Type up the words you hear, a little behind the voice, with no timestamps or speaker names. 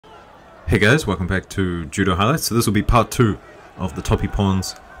Hey guys, welcome back to Judo Highlights. So this will be part 2 of the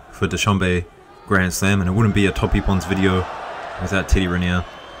IPPONS for Dushanbe Grand Slam, and it wouldn't be a IPPONS video without Teddy Raniere.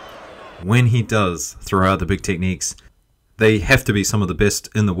 When he does throw out the big techniques, they have to be some of the best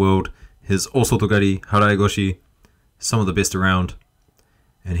in the world. His osotogari, harai goshi, some of the best around.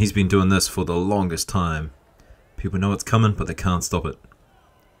 And he's been doing this for the longest time. People know it's coming, but they can't stop it.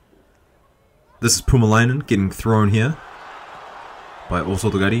 This is Pumalainen getting thrown here by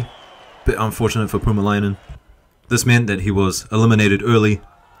osotogari. Bit unfortunate for Pumalainen. This meant that he was eliminated early.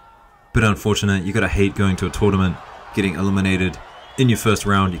 Bit unfortunate. You gotta hate going to a tournament, getting eliminated in your first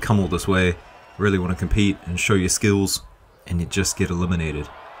round. You come all this way, really want to compete and show your skills, and you just get eliminated.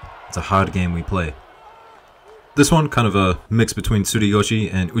 It's a hard game we play. This one, kind of a mix between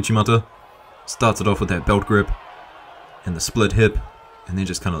Tsuruyoshi and Uchimata. Starts it off with that belt grip and the split hip, and then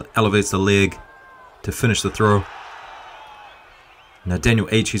just kind of elevates the leg to finish the throw. Now Daniel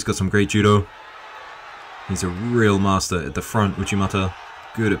H, he's got some great judo. He's a real master at the front, Uchimata.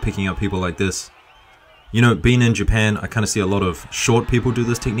 Good at picking up people like this. You know, being in Japan, I kind of see a lot of short people do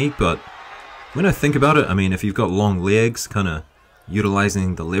this technique, but when I think about it, I mean, if you've got long legs, kind of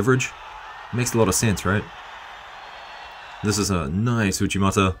utilizing the leverage, it makes a lot of sense, right? This is a nice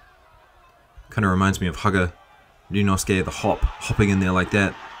Uchimata. Kind of reminds me of Haga Ryunosuke, the hopping in there like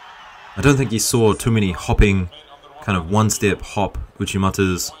that. I don't think you saw too many hopping, kind of one-step hop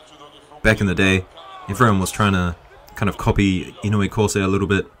Uchimatas back in the day. Everyone was trying to kind of copy Inoue Kosei a little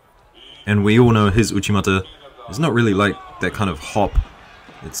bit, and we all know his Uchimata is not really like that kind of hop.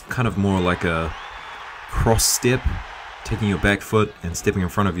 It's kind of more like a cross step, taking your back foot and stepping in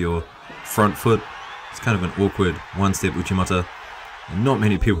front of your front foot. It's kind of an awkward one-step Uchimata, and not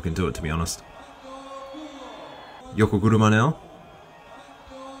many people can do it, to be honest. Yokoguruma now,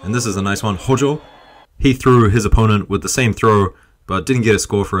 and this is a nice one. Hojo, he threw his opponent with the same throw, but didn't get a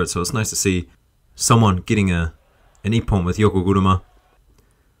score for it, so it's nice to see someone getting an ippon with Yokoguruma.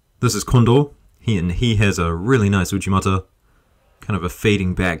 This is Kondo. He has a really nice Uchimata, kind of a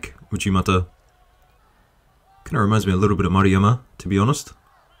fading back Uchimata. Kind of reminds me a little bit of Maruyama, to be honest.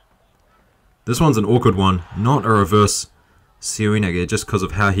 This one's an awkward one, not a reverse Seoinage, just because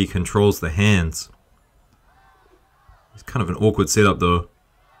of how he controls the hands. It's kind of an awkward setup though.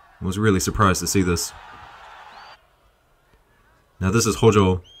 I was really surprised to see this. Now this is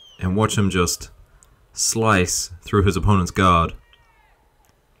Hojo, and watch him just slice through his opponent's guard.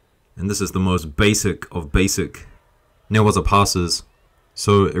 And this is the most basic of basic newaza passes.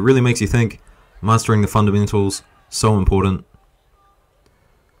 So it really makes you think, mastering the fundamentals, so important.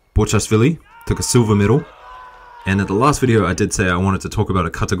 Bochashvili took a silver medal. And at the last video I did say I wanted to talk about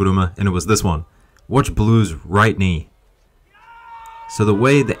a kataguruma, and it was this one. Watch Blue's right knee. So the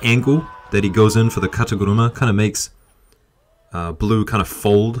way, the angle that he goes in for the kataguruma kind of makes Blue kind of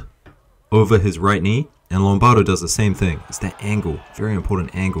fold over his right knee, and Lombardo does the same thing. It's that angle, very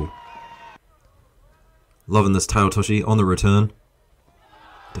important angle. Loving this Taiotoshi on the return.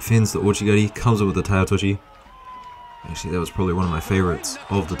 Defends the Ochigari, comes up with the Taiotoshi. Actually, that was probably one of my favorites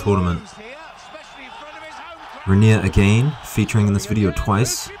of the tournament. Raniere again, featuring in this video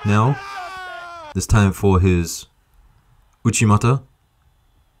twice now. This time for his Uchimata.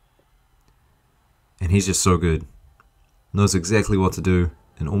 And he's just so good. Knows exactly what to do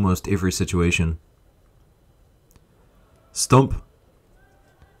in almost every situation. Stomp.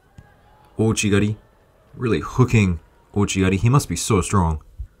 Ochigari. Really hooking Ochigari. He must be so strong.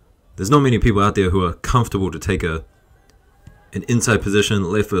 There's not many people out there who are comfortable to take an inside position,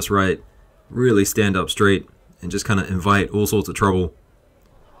 left versus right, really stand up straight, and just kind of invite all sorts of trouble.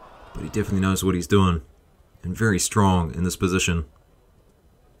 But he definitely knows what he's doing, and very strong in this position.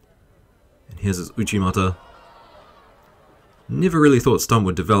 And here's his Uchimata. Never really thought Stump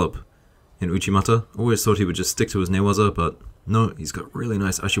would develop in Uchimata. Always thought he would just stick to his newaza, but no, he's got really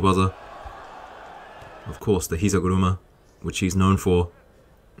nice ashiwaza. Of course, the Hizaguruma, which he's known for.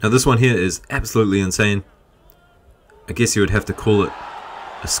 Now this one here is absolutely insane. I guess you would have to call it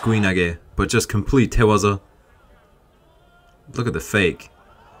a Suinage, but just complete tewaza. Look at the fake.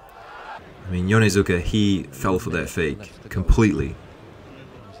 I mean, Yonezuka, he fell for that fake completely.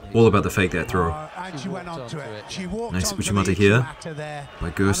 All about the fake, that throw. Nice Uchimata here by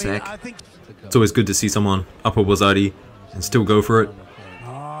Gersak. It's always good to see someone upper wazari and still go for it.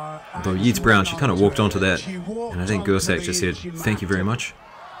 Although Yeats Brown, she kind of walked onto that, and I think Gersak just said, "Thank you very much.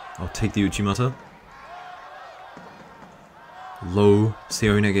 I'll take the Uchimata." Low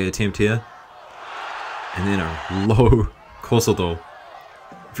Seoinage attempt here. And then a low Kosoto.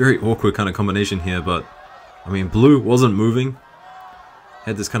 Very awkward kind of combination here, but I mean, Blue wasn't moving.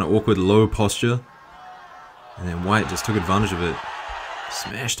 Had this kind of awkward low posture. And then White just took advantage of it.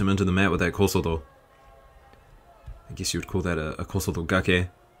 Smashed him into the mat with that kosodo. I guess you would call that a kosodo gake.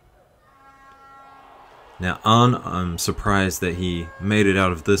 Now An, I'm surprised that he made it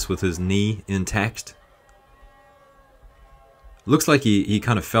out of this with his knee intact. Looks like he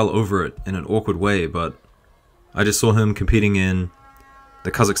kind of fell over it in an awkward way, but I just saw him competing in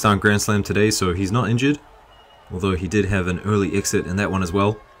the Kazakhstan Grand Slam today, so he's not injured. Although he did have an early exit in that one as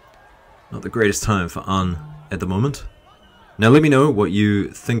well. Not the greatest time for An at the moment. Now let me know what you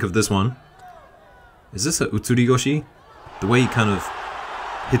think of this one. Is this a utsurigoshi? The way he kind of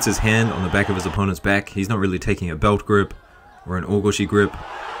hits his hand on the back of his opponent's back, he's not really taking a belt grip or an ogoshi grip.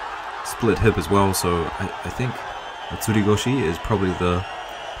 Split hip as well, so I think utsurigoshi is probably the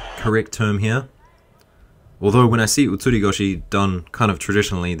correct term here. Although when I see utsurigoshi done kind of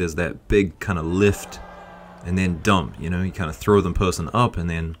traditionally, there's that big kind of lift and then dump, you know, you kind of throw the person up and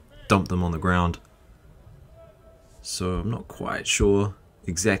then dump them on the ground. So I'm not quite sure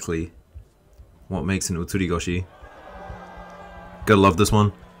exactly what makes an utsurigoshi. Gotta love this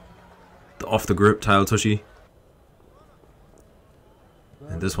one. The off the grip tail toshi.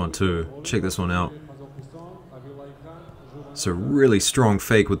 And this one too. Check this one out. So really strong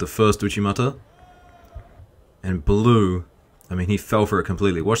fake with the first uchimata. And Blue, I mean, he fell for it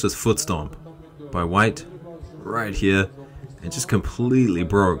completely. Watch this foot stomp by White right here. It just completely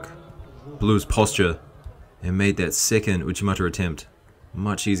broke Blue's posture and made that second uchimata attempt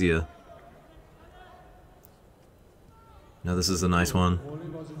much easier. Now this is a nice one.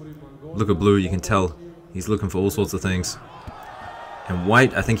 Look at Blue, you can tell he's looking for all sorts of things. And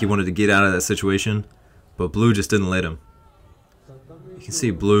White, I think he wanted to get out of that situation, but Blue just didn't let him. You can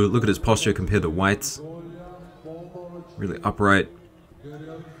see Blue, look at his posture compared to White's. Really upright,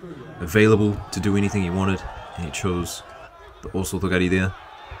 available to do anything he wanted, and he chose the osotogari there.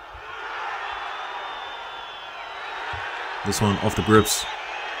 This one off the grips.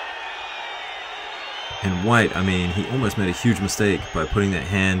 And White, I mean, he almost made a huge mistake by putting that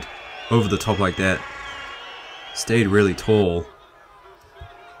hand over the top like that. Stayed really tall.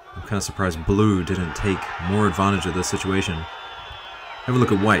 I'm kind of surprised Blue didn't take more advantage of this situation. Have a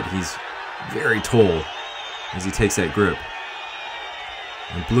look at White. He's very tall as he takes that grip.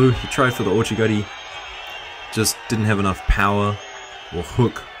 And Blue, he tried for the ochigari, just didn't have enough power or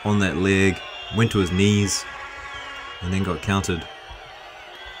hook on that leg, went to his knees, and then got countered.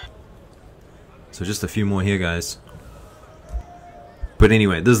 So just a few more here, guys. But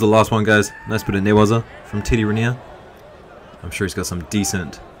anyway, this is the last one, guys. Nice bit of newaza from Teddy Raniere. I'm sure he's got some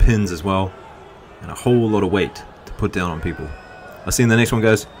decent pins as well, and a whole lot of weight to put down on people. I'll see you in the next one,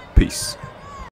 guys. Peace.